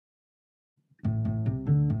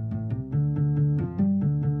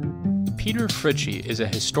Peter Fritzsche is a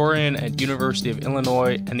historian at University of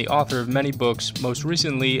Illinois and the author of many books, most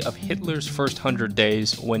recently of Hitler's First 100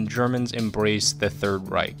 Days When Germans Embraced the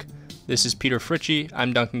Third Reich. This is Peter Fritzsche.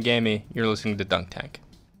 I'm Duncan Gamey. You're listening to Dunk Tank.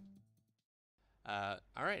 All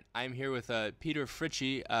right, I'm here with Peter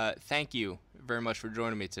Fritzsche. Thank you very much for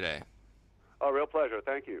joining me today. Oh, real pleasure.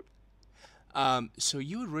 Thank you. So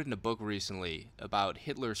you had written a book recently about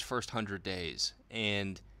Hitler's First 100 Days,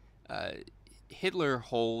 and Hitler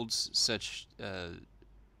holds such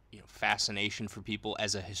fascination for people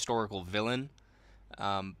as a historical villain,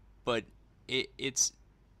 but it's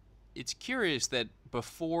curious that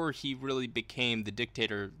before he really became the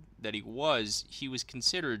dictator that he was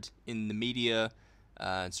considered in the media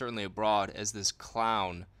and certainly abroad as this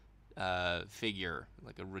clown figure,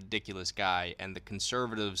 like a ridiculous guy, and the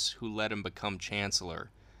conservatives who let him become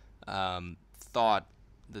chancellor thought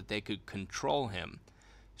that they could control him.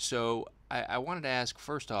 So I wanted to ask,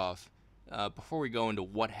 first off, before we go into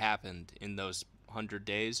what happened in those 100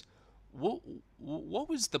 days, what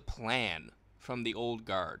was the plan from the old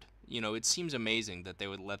guard? You know, it seems amazing that they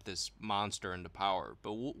would let this monster into power,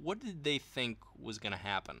 but what did they think was going to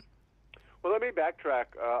happen? Well, let me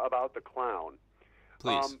backtrack about the clown.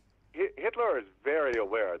 Please. Hitler is very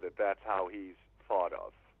aware that that's how he's thought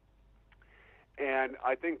of. And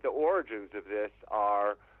I think the origins of this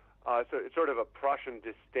are sort of a Prussian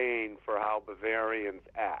disdain for how Bavarians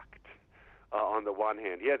act. On the one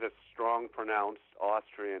hand, he has a strong, pronounced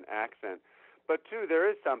Austrian accent. But two, there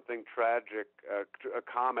is something tragic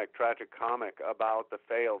comic about the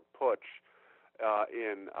failed putsch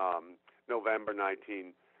in November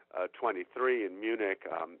 1923 in Munich.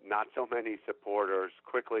 Not so many supporters,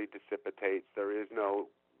 quickly dissipates. There is no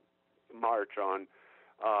march on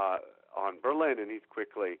Berlin, and he's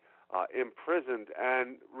quickly imprisoned,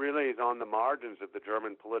 and really is on the margins of the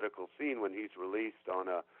German political scene when he's released on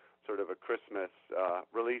a sort of a Christmas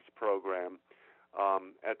release program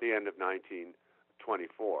at the end of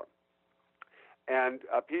 1924. And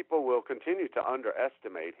people will continue to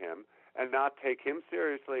underestimate him and not take him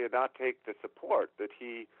seriously and not take the support that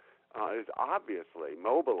he is obviously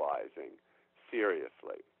mobilizing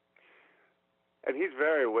seriously. And he's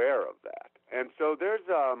very aware of that. And so there's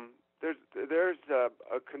a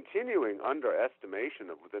continuing underestimation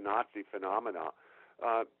of the Nazi phenomena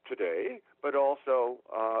today, but also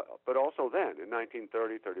then in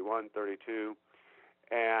 1930, 31, 32,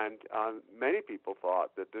 and many people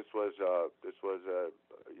thought that this was a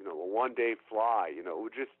one-day fly. You know,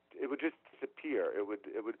 it would just disappear. It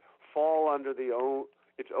would fall under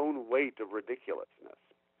its own weight of ridiculousness.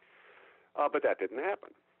 But that didn't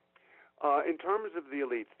happen. In terms of the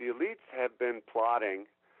elites have been plotting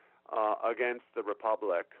against the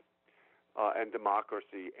Republic and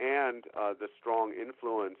democracy and the strong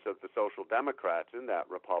influence of the Social Democrats in that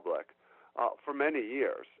Republic for many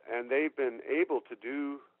years. And they've been able to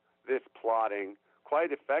do this plotting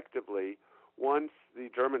quite effectively once the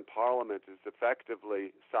German parliament is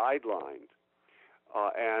effectively sidelined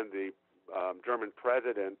and the German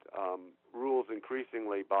president rules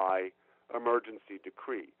increasingly by emergency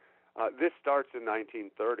decree. This starts in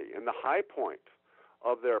 1930, and the high point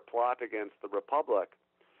of their plot against the Republic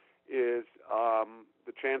is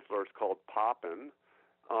the chancellor is called Papen,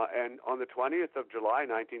 and on the 20th of July,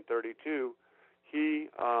 1932, he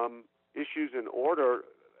issues an order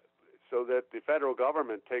so that the federal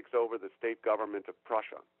government takes over the state government of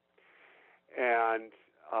Prussia, and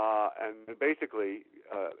basically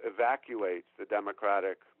evacuates the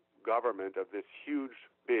democratic government of this huge,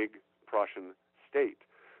 big Prussian state.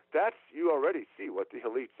 You already see what the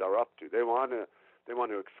elites are up to. They want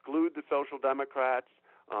to exclude the Social Democrats.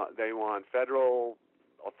 They want federal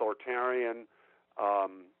authoritarian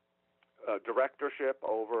directorship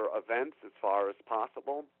over events as far as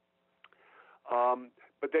possible.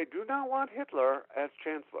 But they do not want Hitler as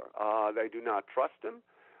chancellor. They do not trust him.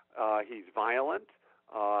 He's violent.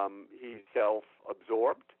 He's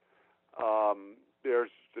self-absorbed.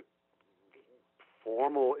 There's the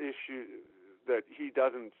formal issue that he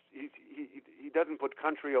doesn't put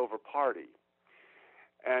country over party.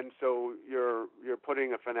 And so you're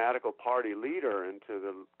putting a fanatical party leader into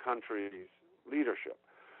the country's leadership.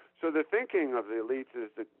 So the thinking of the elites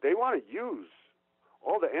is that they want to use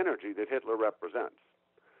all the energy that Hitler represents,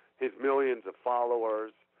 his millions of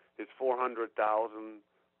followers, his 400,000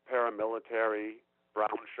 paramilitary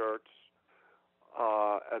brown shirts.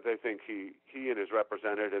 They think he and his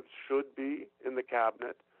representatives should be in the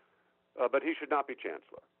cabinet, but he should not be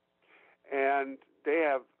chancellor. And they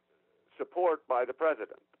have support by the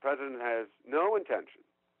president. The president has no intention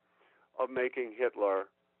of making Hitler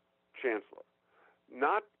chancellor.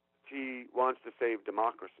 Not he wants to save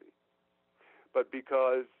democracy. but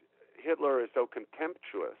because Hitler is so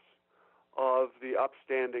contemptuous of the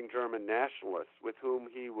upstanding German nationalists with whom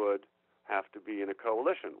he would have to be in a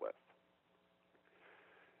coalition with.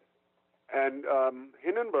 And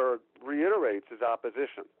Hindenburg reiterates his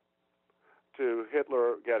opposition to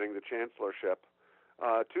Hitler getting the chancellorship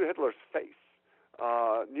to Hitler's face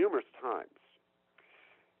numerous times.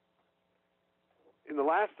 In the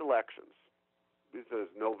last elections, this is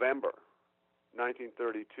November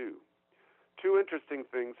 1932, two interesting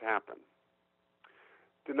things happen.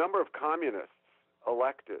 The number of communists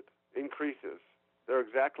elected increases. There are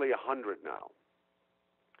exactly 100 now.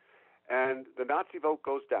 And the Nazi vote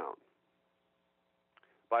goes down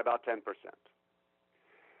by about 10%.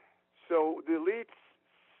 So the elites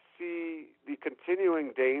see the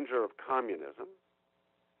continuing danger of communism,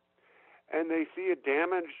 and they see a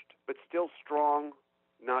damaged but still strong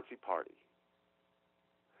Nazi party.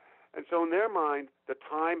 And so in their mind, the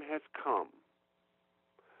time has come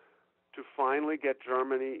to finally get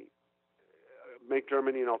Germany, make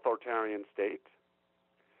Germany an authoritarian state.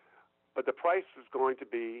 But the price is going to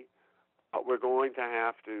be, we're going to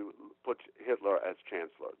have to put Hitler as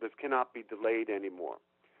chancellor. This cannot be delayed anymore.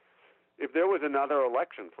 If there was another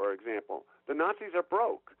election, for example, the Nazis are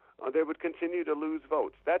broke. They would continue to lose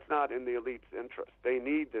votes. That's not in the elite's interest. They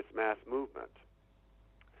need this mass movement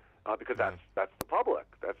because that's the public.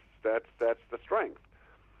 That's the strength.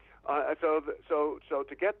 So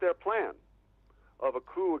to get their plan of a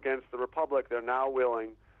coup against the Republic, they're now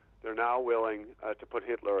willing to put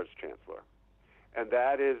Hitler as chancellor, and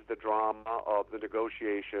that is the drama of the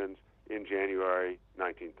negotiations in January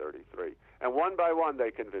 1933. And one by one,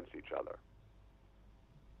 they convince each other.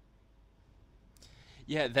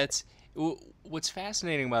 Yeah, what's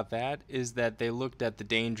fascinating about that is that they looked at the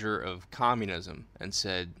danger of communism and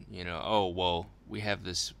said, oh, well, we have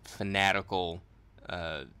this fanatical,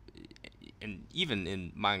 and even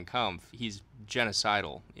in Mein Kampf, he's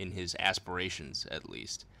genocidal in his aspirations, at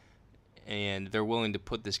least. And they're willing to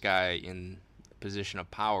put this guy in a position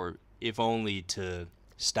of power, if only to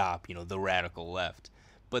stop, the radical left.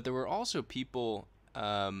 But there were also people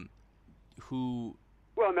who...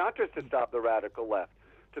 Well, not just to stop the radical left.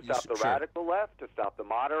 To stop the radical left, to stop the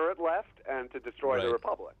moderate left, and to destroy the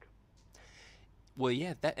Republic. Well,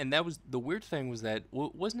 yeah, that was the weird thing was that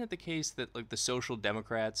wasn't it the case that like the Social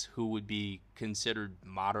Democrats, who would be considered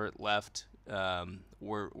moderate left,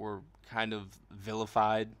 were kind of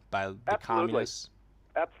vilified by the communists?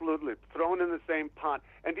 Absolutely, thrown in the same pot.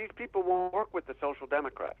 And these people won't work with the Social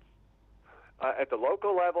Democrats at the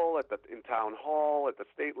local level, in town hall, at the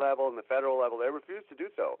state level, and the federal level. They refuse to do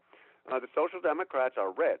so. The Social Democrats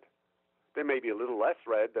are red. They may be a little less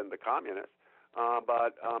red than the communists,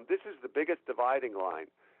 but this is the biggest dividing line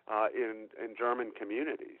in German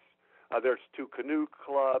communities. There's two canoe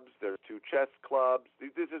clubs, there's two chess clubs.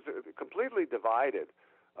 This is a completely divided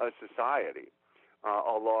society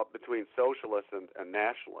between socialists and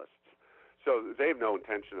nationalists. So they have no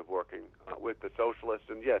intention of working with the socialists,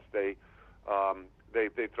 and yes, they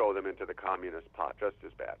throw them into the communist pot just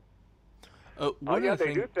as bad.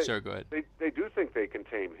 Sorry, go ahead. They do think they can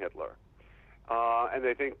tame Hitler, and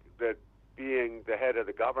they think that being the head of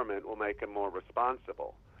the government will make him more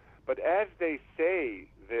responsible. But as they say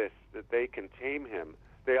this, that they can tame him,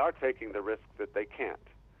 they are taking the risk that they can't.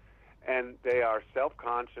 And they are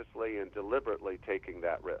self-consciously and deliberately taking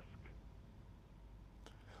that risk.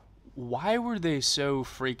 Why were they so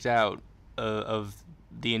freaked out of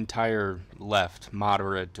the entire left,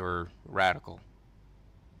 moderate or radical?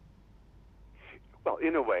 Well,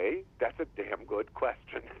 in a way, that's a damn good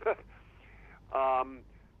question.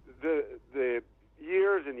 The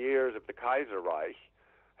years and years of the Kaiser Reich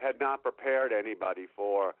had not prepared anybody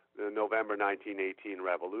for the November 1918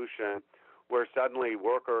 revolution, where suddenly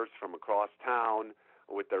workers from across town,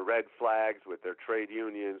 with their red flags, with their trade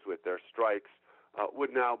unions, with their strikes,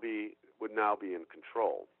 would now be in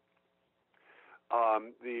control.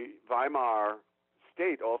 The Weimar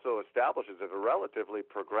state also establishes a relatively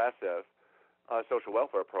progressive social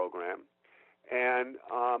welfare program, and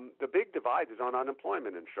the big divide is on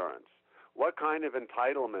unemployment insurance. What kind of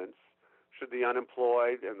entitlements should the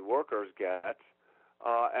unemployed and workers get,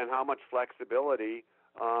 and how much flexibility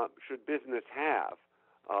should business have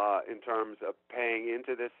in terms of paying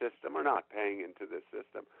into this system or not paying into this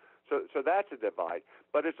system? So that's a divide,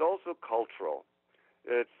 but it's also cultural.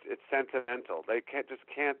 It's sentimental. They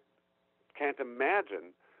can't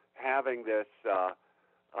imagine having this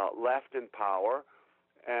left in power,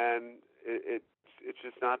 and it's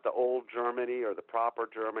just not the old Germany or the proper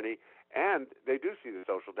Germany. And they do see the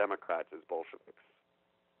Social Democrats as Bolsheviks.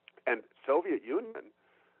 And Soviet Union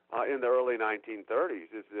in the early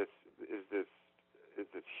 1930s is this is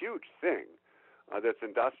this huge thing that's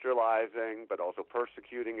industrializing but also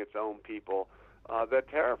persecuting its own people that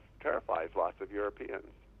terrifies lots of Europeans.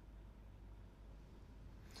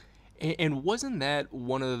 And wasn't that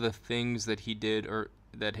one of the things that he did, or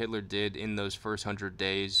that Hitler did in those first 100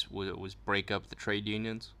 days, was break up the trade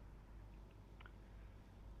unions?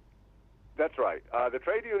 That's right. The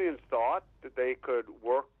trade unions thought that they could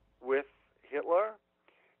work with Hitler,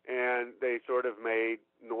 and they sort of made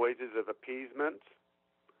noises of appeasement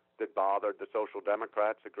that bothered the Social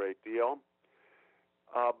Democrats a great deal.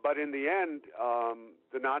 But in the end,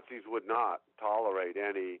 the Nazis would not tolerate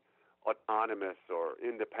any autonomous or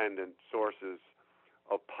independent sources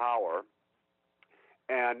of power,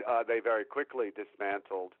 and they very quickly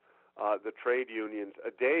dismantled the trade unions a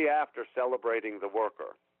day after celebrating the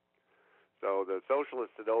worker. So the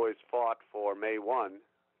socialists had always fought for May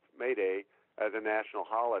Day, as a national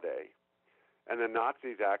holiday, and the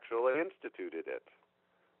Nazis actually instituted it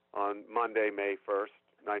on Monday, May 1st,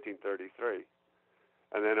 1933.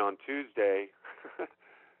 And then on Tuesday,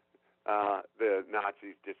 the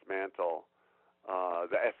Nazis dismantle,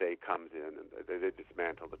 the SA comes in, and they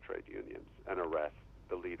dismantle the trade unions and arrest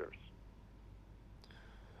the leaders.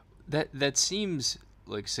 That seems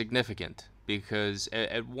like significant, because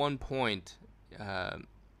at one point,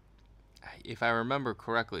 if I remember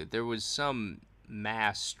correctly, there was some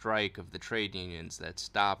mass strike of the trade unions that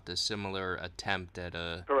stopped a similar attempt at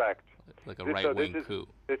a Correct. like a right-wing coup.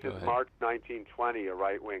 This is March 1920, a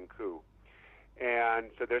right-wing coup.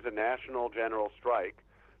 And so there's a national general strike.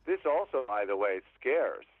 This also, by the way,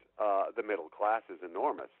 scares the middle classes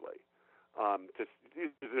enormously.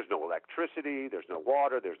 There's no electricity, there's no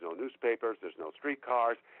water, there's no newspapers, there's no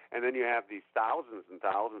streetcars, and then you have these thousands and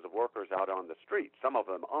thousands of workers out on the street, some of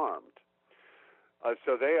them armed.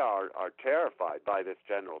 So they are terrified by this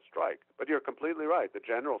general strike. But you're completely right. The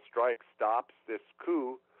general strike stops this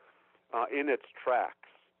coup in its tracks.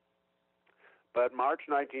 But March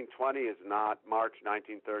 1920 is not March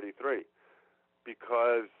 1933,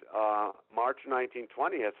 because March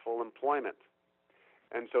 1920 has full employment.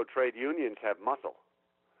 And so trade unions have muscle.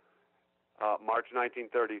 March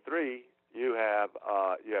 1933, you have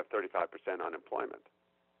 35% unemployment,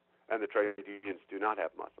 and the trade unions do not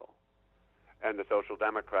have muscle. And the Social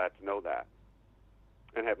Democrats know that,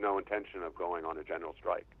 and have no intention of going on a general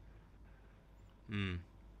strike.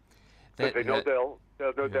 But they know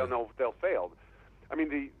they'll fail. I mean,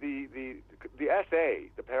 the SA,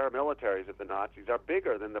 the paramilitaries of the Nazis, are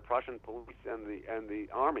bigger than the Prussian police and the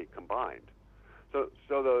army combined. So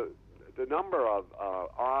the number of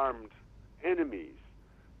armed enemies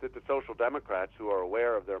that the Social Democrats, who are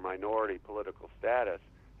aware of their minority political status,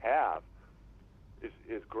 have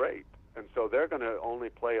is great. And so they're going to only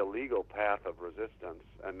play a legal path of resistance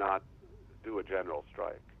and not do a general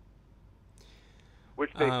strike,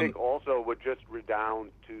 which they think also would just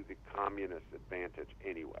redound to the communist advantage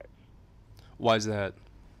anyways. Why is that?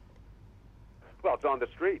 Well, it's on the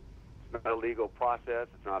street. It's not a legal process.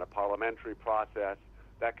 It's not a parliamentary process.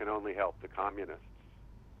 That can only help the communists.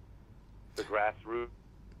 The grassroots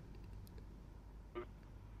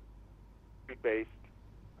based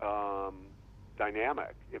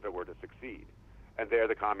dynamic, if it were to succeed. And there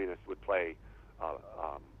the communists would play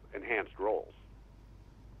enhanced roles.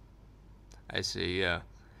 I see, yeah.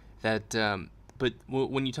 That, but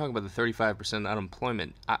when you talk about the 35%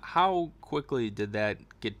 unemployment, how quickly did that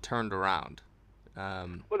get turned around?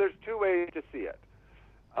 Well, there's two ways to see it.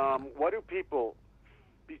 What do people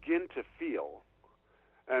begin to feel,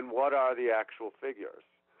 and what are the actual figures?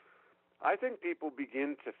 I think people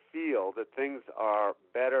begin to feel that things are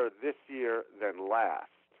better this year than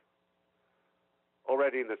last,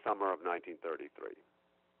 already in the summer of 1933.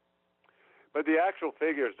 But the actual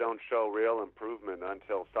figures don't show real improvement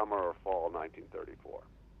until summer or fall 1934.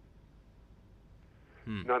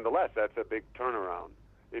 Nonetheless, that's a big turnaround.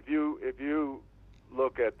 If you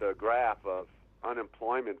look at the graph of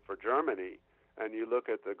unemployment for Germany, and you look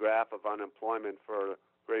at the graph of unemployment for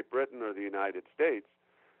Great Britain or the United States,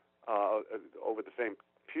 over the same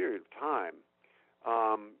period of time,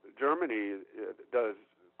 Germany does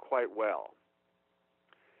quite well.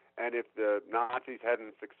 And if the Nazis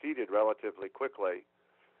hadn't succeeded relatively quickly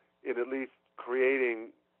in at least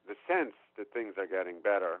creating the sense that things are getting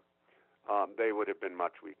better, they would have been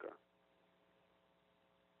much weaker.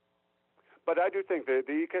 But I do think that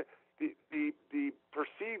the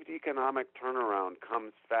perceived economic turnaround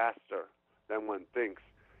comes faster than one thinks,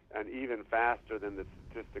 and even faster than the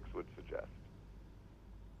statistics would suggest.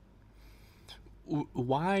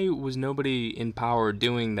 Why was nobody in power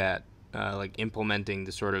doing that, like implementing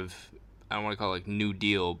the sort of, I don't want to call it like New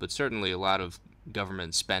Deal, but certainly a lot of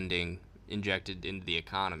government spending injected into the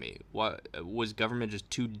economy. What was government just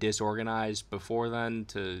too disorganized before then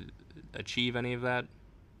to achieve any of that?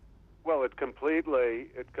 Well, it completely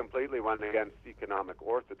went against economic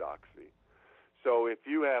orthodoxy. So if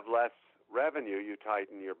you have less revenue, you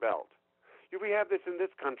tighten your belt. We have this in this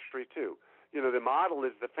country too. The model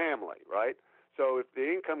is the family, right? So if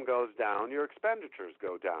the income goes down, your expenditures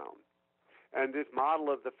go down. And this model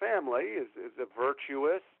of the family is a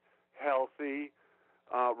virtuous, healthy,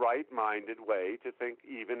 right-minded way to think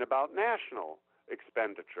even about national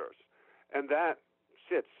expenditures. And that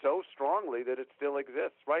sits so strongly that it still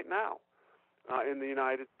exists right now in the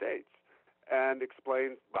United States and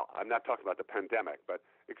explains, well, I'm not talking about the pandemic, but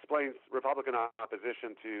explains Republican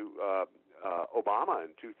opposition to Obama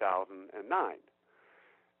in 2009.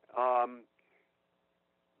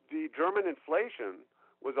 The German inflation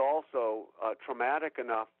was also traumatic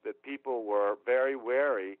enough that people were very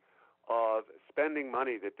wary of spending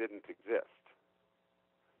money that didn't exist,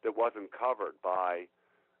 that wasn't covered by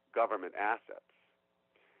government assets,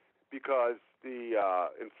 because the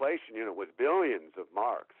inflation unit was billions of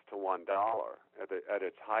marks to $1 at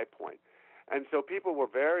its high point. And so people were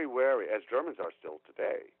very wary, as Germans are still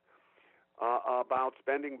today, about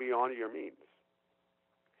spending beyond your means.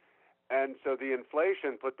 And so the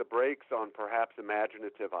inflation put the brakes on perhaps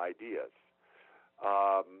imaginative ideas.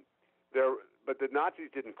 But the Nazis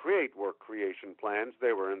didn't create work creation plans.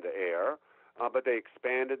 They were in the air, but they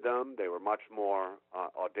expanded them. They were much more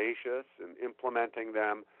audacious in implementing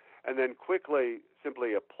them, and then quickly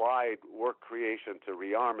simply applied work creation to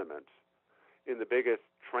rearmament in the biggest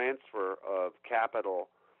transfer of capital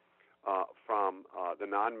from the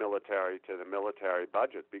non-military to the military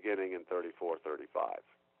budget beginning in 34, 35.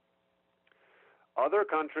 Other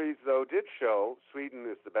countries, though, did show, Sweden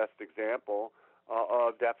is the best example,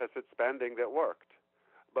 of deficit spending that worked.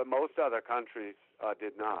 But most other countries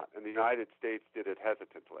did not, and the United States did it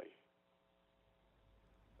hesitantly.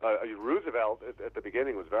 Roosevelt, at the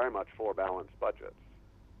beginning, was very much for balanced budgets.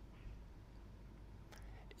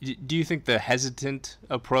 Do you think the hesitant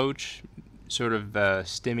approach sort of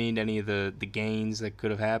stymied any of the gains that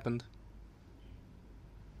could have happened?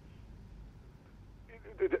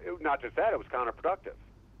 Not just that, it was counterproductive.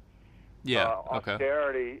 Yeah.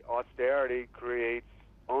 Okay. Austerity creates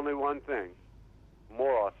only one thing: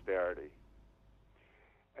 more austerity.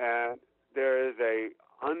 And there is a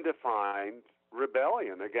undefined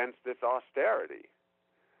rebellion against this austerity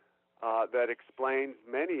that explains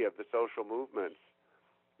many of the social movements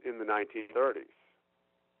in the 1930s.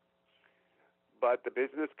 But the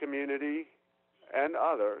business community and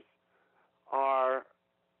others are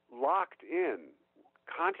locked in,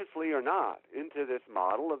 consciously or not, into this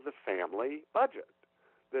model of the family budget,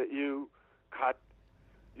 that you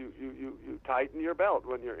tighten your belt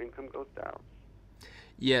when your income goes down.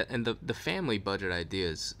 Yeah, and the family budget idea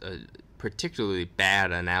is a particularly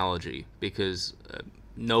bad analogy because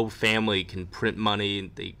no family can print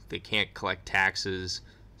money, they can't collect taxes,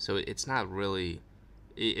 so it's not really,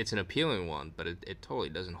 it's an appealing one, but it totally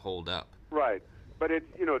doesn't hold up. Right, but it's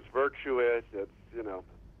virtuous.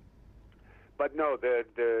 But no, there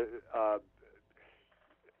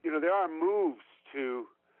are moves to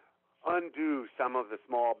undo some of the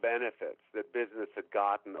small benefits that business had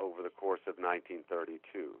gotten over the course of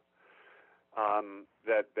 1932.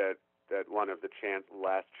 That one of the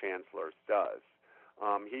last chancellors does.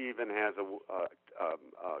 He even has a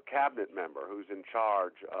cabinet member who's in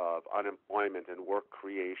charge of unemployment and work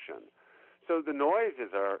creation. So the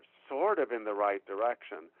noises are sort of in the right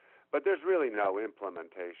direction, but there's really no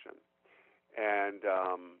implementation. And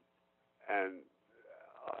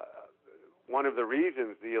one of the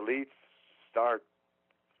reasons the elites start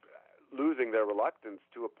losing their reluctance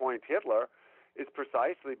to appoint Hitler is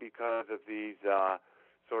precisely because of these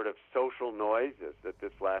sort of social noises that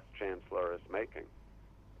this last chancellor is making.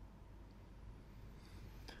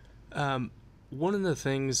 One of the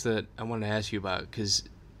things that I wanted to ask you about, because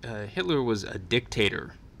Hitler was a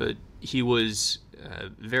dictator, but he was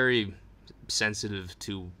very sensitive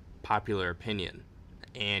to popular opinion,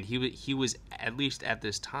 and he was, at least at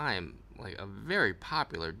this time, like a very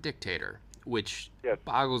popular dictator, which Yes.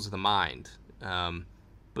 boggles the mind.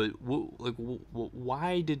 But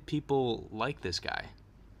why did people like this guy?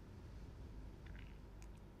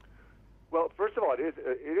 Well, first of all, it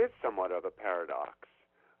is somewhat of a paradox.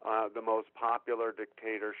 The most popular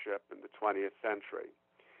dictatorship in the 20th century,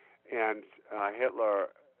 and Hitler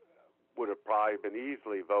would have probably been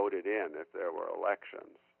easily voted in if there were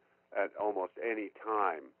elections at almost any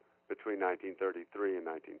time between 1933 and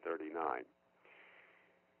 1939.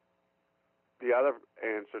 The other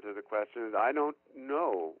answer to the question is I don't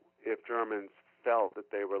know if Germans felt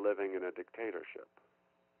that they were living in a dictatorship.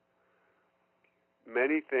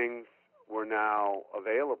 Many things were now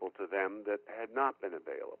available to them that had not been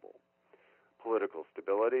available. Political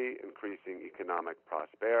stability, increasing economic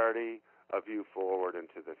prosperity, a view forward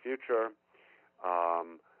into the future,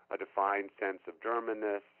 a defined sense of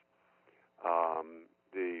Germanness,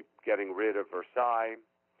 the getting rid of Versailles,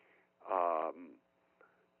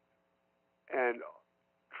 and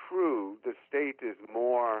true, the state is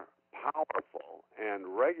more powerful and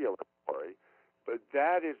regulatory, but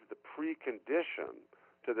that is the precondition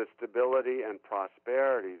to the stability and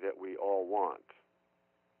prosperity that we all want.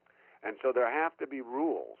 And so there have to be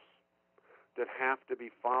rules that have to be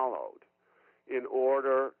followed in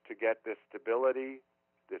order to get this stability,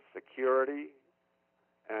 this security,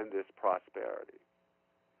 and this prosperity.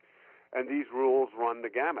 And these rules run the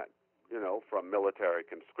gamut, from military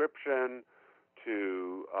conscription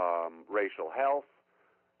to racial health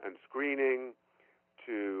and screening,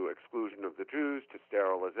 to exclusion of the Jews, to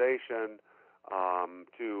sterilization,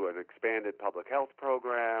 to an expanded public health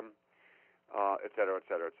program, et cetera, et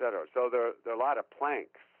cetera, et cetera. So there are a lot of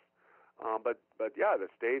planks. But yeah, the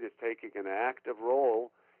state is taking an active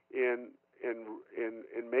role in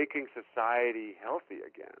making society healthy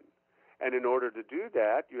again. And in order to do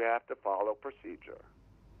that, you have to follow procedure.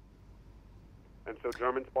 And so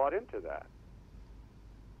Germans bought into that.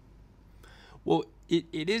 Well,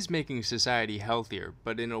 it is making society healthier,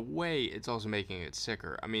 but in a way, it's also making it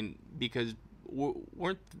sicker. I mean, because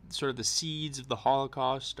weren't sort of the seeds of the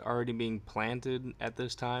Holocaust already being planted at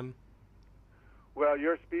this time? Well,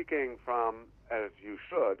 you're speaking from, as you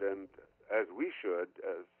should, and as we should,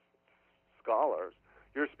 as scholars,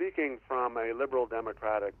 you're speaking from a liberal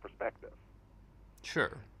democratic perspective.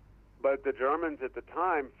 Sure. But the Germans at the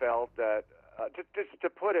time felt that, just to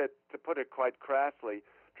put it quite crassly,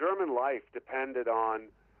 German life depended on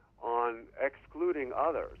excluding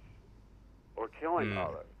others, or killing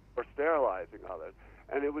others, or sterilizing others,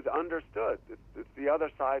 and it was understood. It's the other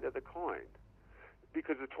side of the coin,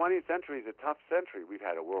 because the 20th century is a tough century. We've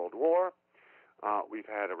had a world war, we've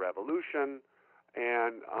had a revolution,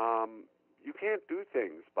 and you can't do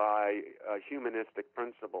things by humanistic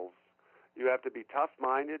principles. You have to be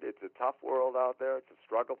tough-minded. It's a tough world out there. It's a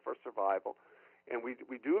struggle for survival, and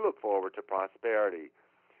we do look forward to prosperity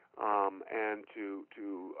and to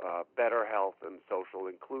better health and social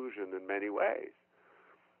inclusion in many ways.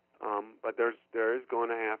 But there is going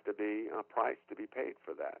to have to be a price to be paid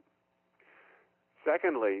for that.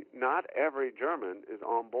 Secondly, not every German is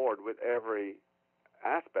on board with every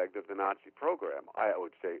aspect of the Nazi program. I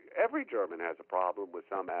would say every German has a problem with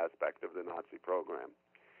some aspect of the Nazi program.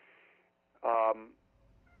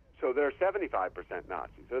 So they're 75%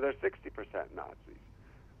 Nazis, so they're 60% Nazis.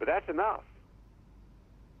 But that's enough.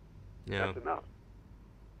 Yeah. That's enough.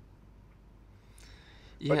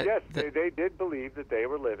 Yeah, but yes, they did believe that they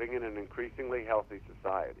were living in an increasingly healthy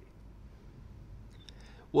society.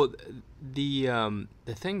 Well, the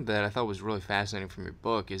thing that I thought was really fascinating from your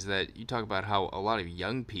book is that you talk about how a lot of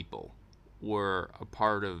young people were a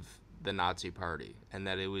part of the Nazi Party, and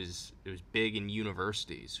that it was big in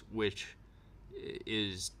universities, which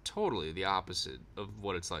is totally the opposite of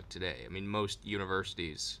what it's like today. I mean, most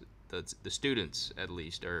universities, the students at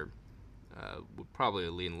least, are would probably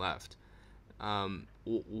lean left.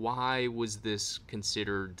 Why was this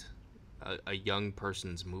considered a young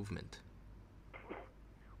person's movement?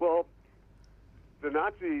 Well, the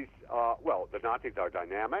Nazis are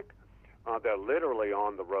dynamic. They're literally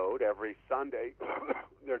on the road every Sunday.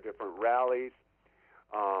 There are different rallies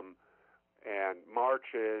and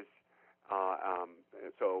marches.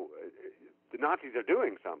 So the Nazis are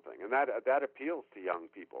doing something, and that appeals to young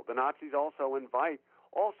people. The Nazis also invite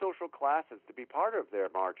all social classes to be part of their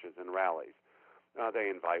marches and rallies. They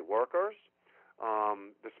invite workers,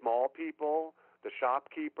 the small people, the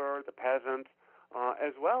shopkeeper, the peasant,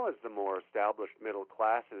 as well as the more established middle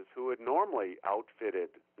classes who had normally outfitted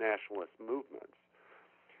nationalist movements.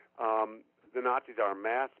 The Nazis are a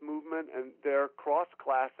mass movement, and their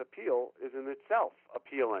cross-class appeal is in itself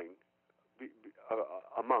appealing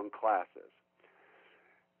among classes.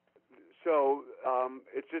 So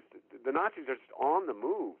it's just the Nazis are just on the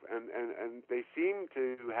move, and they seem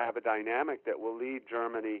to have a dynamic that will lead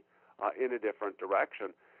Germany in a different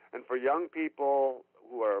direction. And for young people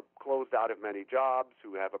who are closed out of many jobs,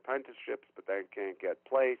 who have apprenticeships but then can't get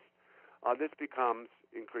placed, this becomes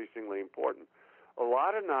increasingly important. A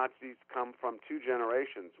lot of Nazis come from two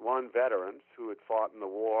generations. One, veterans who had fought in the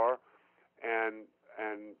war and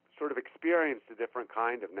sort of experienced a different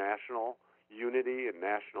kind of national unity and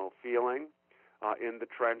national feeling in the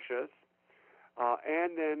trenches.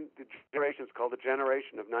 And then the generation is called the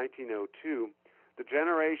generation of 1902, the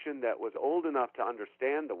generation that was old enough to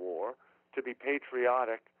understand the war, to be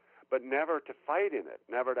patriotic, but never to fight in it,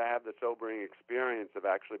 never to have the sobering experience of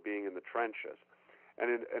actually being in the trenches.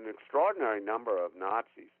 And an extraordinary number of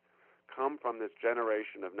Nazis come from this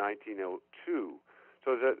generation of 1902.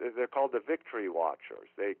 So they're called the victory watchers.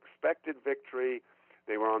 They expected victory.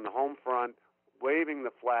 They were on the home front, waving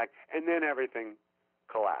the flag, and then everything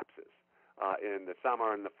collapses in the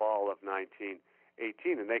summer and the fall of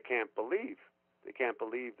 1918, and they can't believe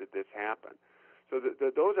that this happened. So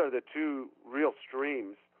those are the two real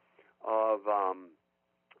streams of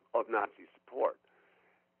Nazi support.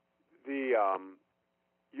 The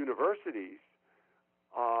universities,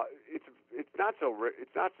 it's not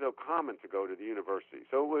so common to go to the university.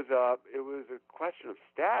 So it was a question of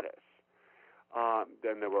status.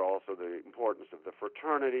 Then there were also the importance of the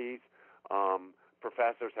fraternities.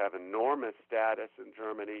 Professors have enormous status in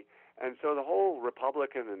Germany, and so the whole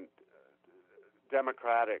Republican and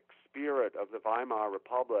democratic spirit of the Weimar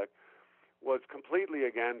Republic was completely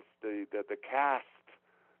against the caste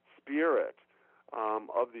spirit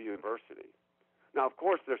of the university. Now, of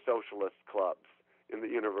course, there are socialist clubs in the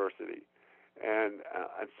university and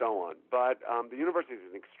so on, but the university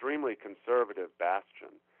is an extremely conservative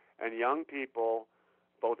bastion, and young people,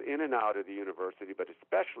 both in and out of the university, but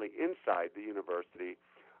especially inside the university,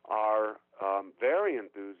 are very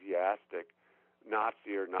enthusiastic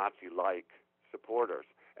Nazi or Nazi-like supporters.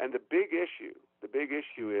 And the big issue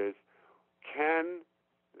is,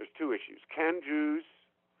 there's two issues. Can Jews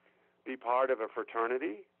be part of a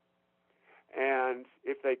fraternity? And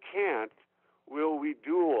if they can't, will we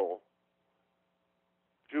duel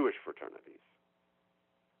Jewish fraternities?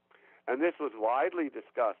 And this was widely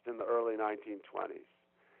discussed in the early 1920s.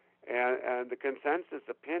 And the consensus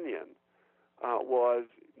opinion was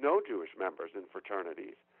no Jewish members in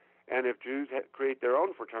fraternities. And if Jews create their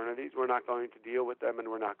own fraternities, we're not going to deal with them, and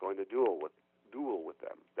we're not going to duel with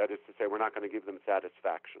them. That is to say, we're not going to give them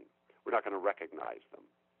satisfaction. We're not going to recognize them.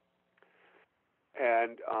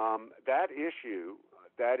 And that issue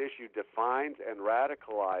defines and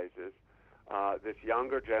radicalizes this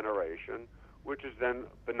younger generation, which is then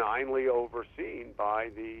benignly overseen by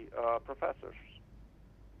the professors.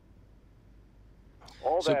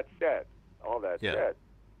 All that said,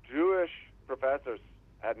 Jewish professors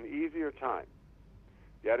had an easier time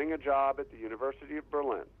getting a job at the University of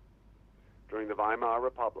Berlin during the Weimar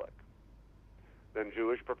Republic than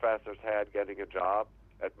Jewish professors had getting a job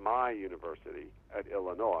at my university at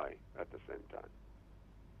Illinois at the same time.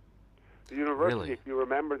 The university, Really? if you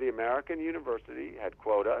remember, the American university had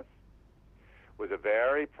quotas, was a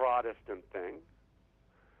very Protestant thing,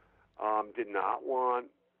 did not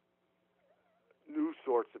want new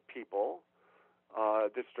sorts of people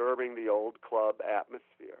disturbing the old club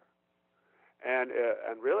atmosphere. And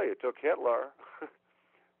really, it took Hitler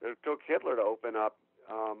to open up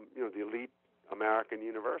the elite American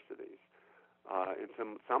universities in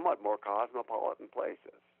some somewhat more cosmopolitan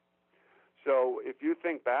places. So if you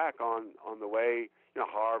think back on the way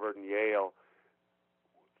Harvard and Yale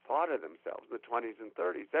thought of themselves in the 20s and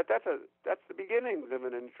 30s, that's the beginnings of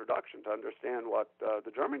an introduction to understand what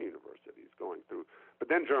the German university is going through. But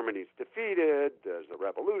then Germany's defeated. There's a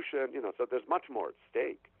revolution. So there's much more at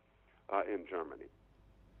stake in Germany.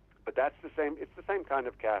 But that's the same. It's the same kind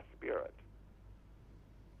of caste spirit.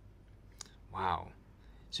 Wow.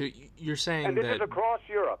 So you're saying and this that is across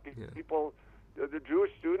Europe. Yeah. People, the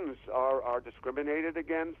Jewish students are discriminated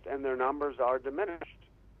against, and their numbers are diminished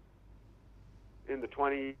in the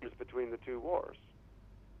 20 years between the two wars.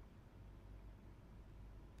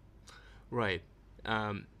 Right.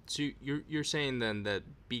 So you're saying then that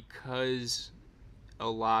because a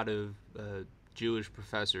lot of Jewish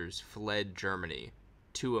professors fled Germany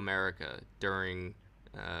to America during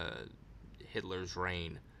Hitler's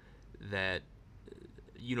reign, that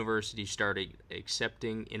universities started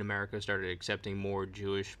accepting more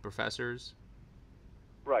Jewish professors?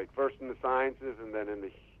 Right. First in the sciences, and then in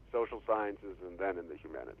the social sciences, and then in the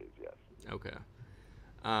humanities, yes. Okay.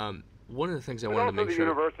 One of the things I But wanted also to make the sure...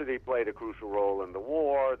 university played a crucial role in the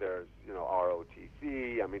war. There's,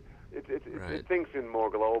 ROTC. I mean, it thinks in more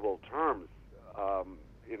global terms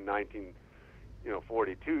in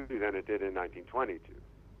 1942 than it did in 1922.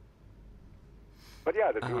 But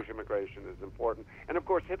yeah, the Jewish immigration is important. And of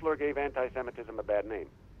course, Hitler gave anti-Semitism a bad name.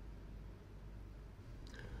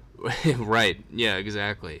 Right. Yeah,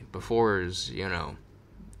 exactly. Before is,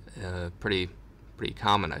 pretty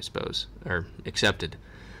common, I suppose, or accepted.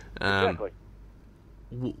 Exactly.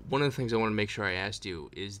 One of the things I want to make sure I asked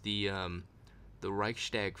you is the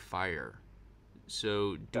Reichstag fire.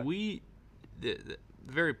 So do we, the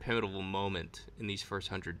very pivotal moment in these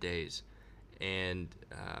first 100 days, And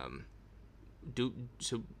do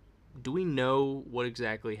so. Do we know what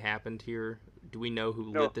exactly happened here? Do we know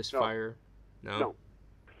who No, lit this no, fire? No. no.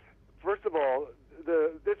 First of all,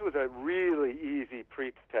 this was a really easy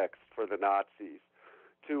pretext for the Nazis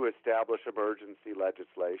to establish emergency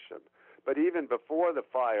legislation. But even before the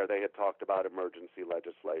fire, they had talked about emergency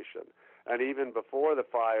legislation. And even before the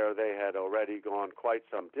fire, they had already gone quite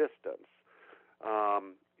some distance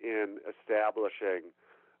in establishing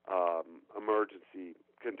emergency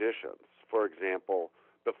conditions. For example,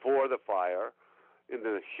 before the fire, in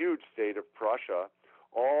the huge state of Prussia,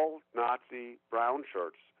 all Nazi brown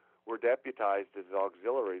shirts were deputized as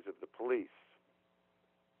auxiliaries of the police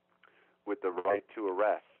with the right to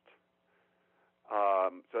arrest.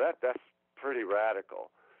 So that's pretty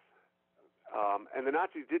radical. And the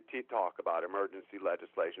Nazis did talk about emergency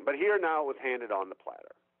legislation, but here now it was handed on the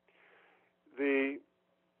platter. The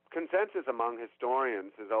consensus among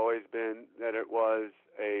historians has always been that it was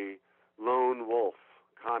a lone wolf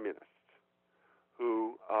communist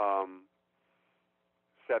who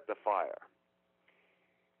set the fire.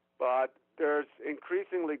 But there's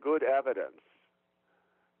increasingly good evidence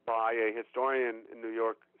by a historian in New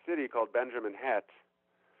York City called Benjamin Hett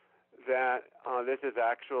that this is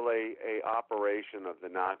actually an operation of the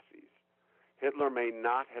Nazis. Hitler may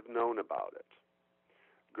not have known about it.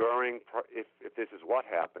 Goering, if this is what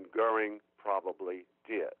happened, Goering probably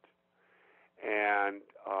did. And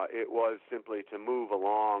it was simply to move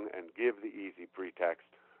along and give the easy pretext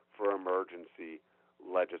for emergency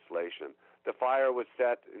legislation. The fire was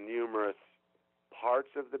set in numerous parts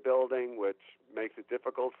of the building, which makes it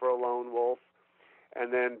difficult for a lone wolf.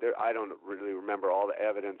 And then I don't really remember all the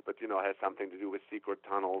evidence, but it has something to do with secret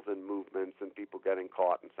tunnels and movements and people getting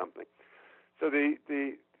caught and something. So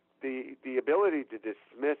the ability to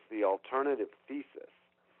dismiss the alternative thesis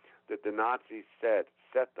that the Nazis said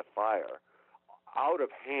set the fire out of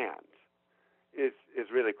hand is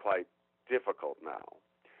really quite difficult now.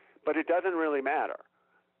 But it doesn't really matter.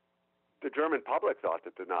 The German public thought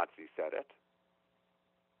that the Nazis said it,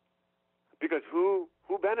 because who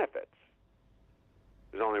benefits?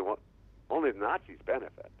 There's only one. Only the Nazis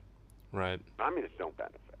benefit. Right. Communists don't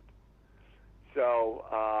benefit. So,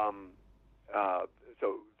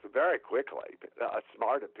 so very quickly, a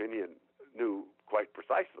smart opinion knew quite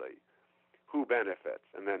precisely who benefits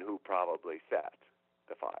and then who probably set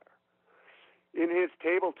the fire. In his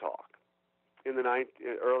table talk in the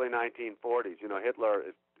early 1940s, Hitler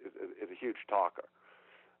is a huge talker.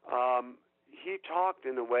 He talked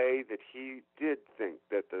in a way that he did think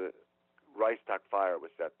that the Reichstag fire was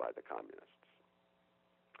set by the communists.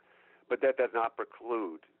 But that does not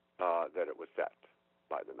preclude that it was set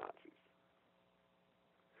by the Nazis.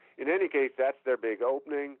 In any case, that's their big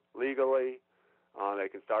opening legally. They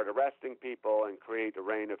can start arresting people and create a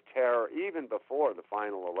reign of terror even before the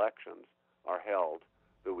final elections are held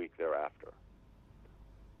the week thereafter.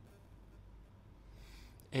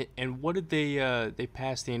 And what did they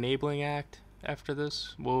pass the Enabling Act after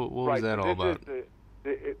this? What was Right, that all about?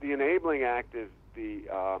 The Enabling Act is the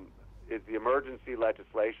emergency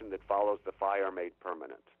legislation that follows the fire made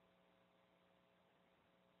permanent.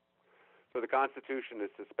 So the Constitution is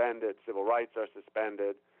suspended, civil rights are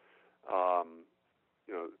suspended,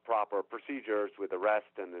 proper procedures with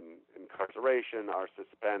arrest and incarceration are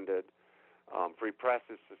suspended, free press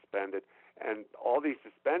is suspended, and all these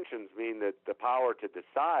suspensions mean that the power to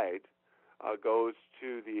decide goes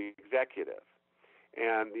to the executive.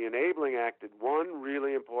 And the Enabling Act did one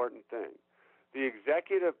really important thing. The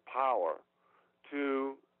executive power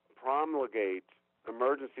to promulgate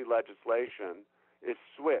emergency legislation is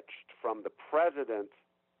switched from the president,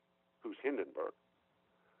 who's Hindenburg,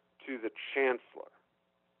 to the chancellor,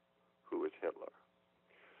 who is Hitler.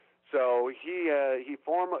 So he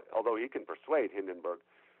formally, although he can persuade Hindenburg,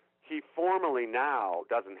 he formally now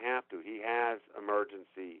doesn't have to. He has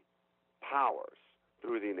emergency powers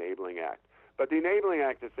through the Enabling Act. But the Enabling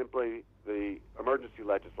Act is simply the emergency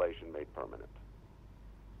legislation made permanent.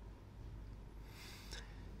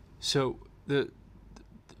 So the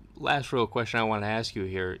last real question I want to ask you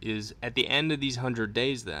here is, at the end of these 100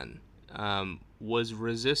 days then, was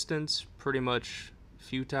resistance pretty much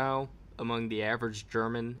futile among the average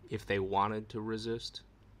German if they wanted to resist?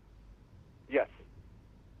 Yes.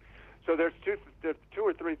 So there's two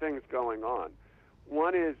or three things going on.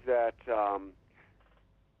 One is that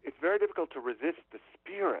it's very difficult to resist the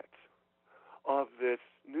spirit of this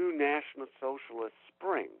new National Socialist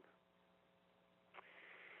spring.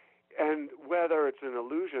 And whether it's an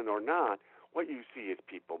illusion or not, what you see is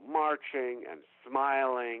people marching and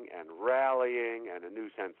smiling and rallying and a new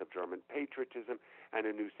sense of German patriotism and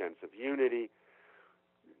a new sense of unity.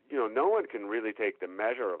 no one can really take the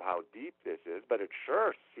measure of how deep this is, but it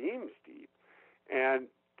sure seems deep. And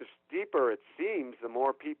the deeper it seems, the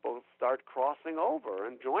more people start crossing over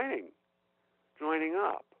and joining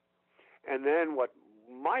up. And then what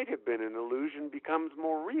might have been an illusion becomes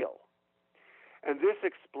more real. And this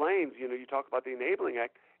explains, you talk about the Enabling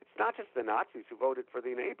Act. It's not just the Nazis who voted for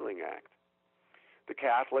the Enabling Act. The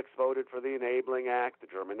Catholics voted for the Enabling Act. The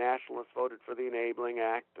German nationalists voted for the Enabling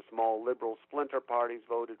Act. The small liberal splinter parties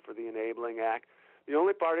voted for the Enabling Act. The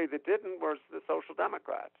only party that didn't was the Social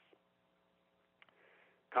Democrats.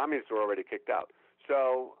 Communists were already kicked out.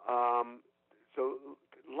 So a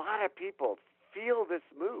lot of people feel this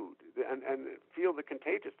mood and feel the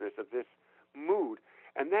contagiousness of this mood,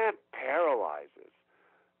 and that paralyzes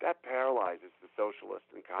the socialist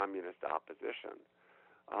and communist opposition.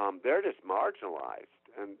 They're just marginalized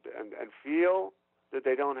and feel that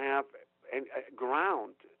they don't have any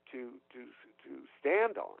ground to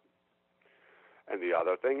stand on. And the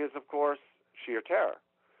other thing is, of course, sheer terror.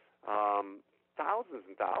 Thousands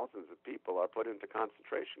and thousands of people are put into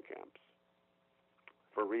concentration camps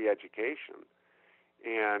for re-education,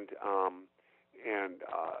 and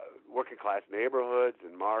working class neighborhoods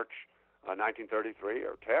in March 1933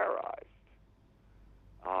 are terrorized.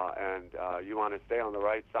 And you want to stay on the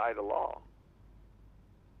right side of law.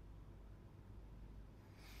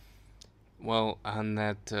 Well, on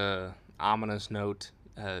that ominous note,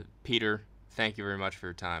 Peter, thank you very much for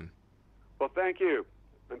your time. Well, thank you,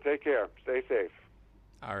 and take care. Stay safe.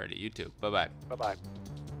 Alrighty, you too. Bye-bye. Bye-bye.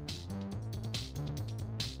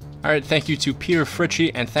 Alright, thank you to Peter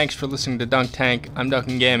Fritzsche, and thanks for listening to Dunk Tank. I'm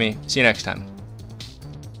Duncan Gammy. See you next time.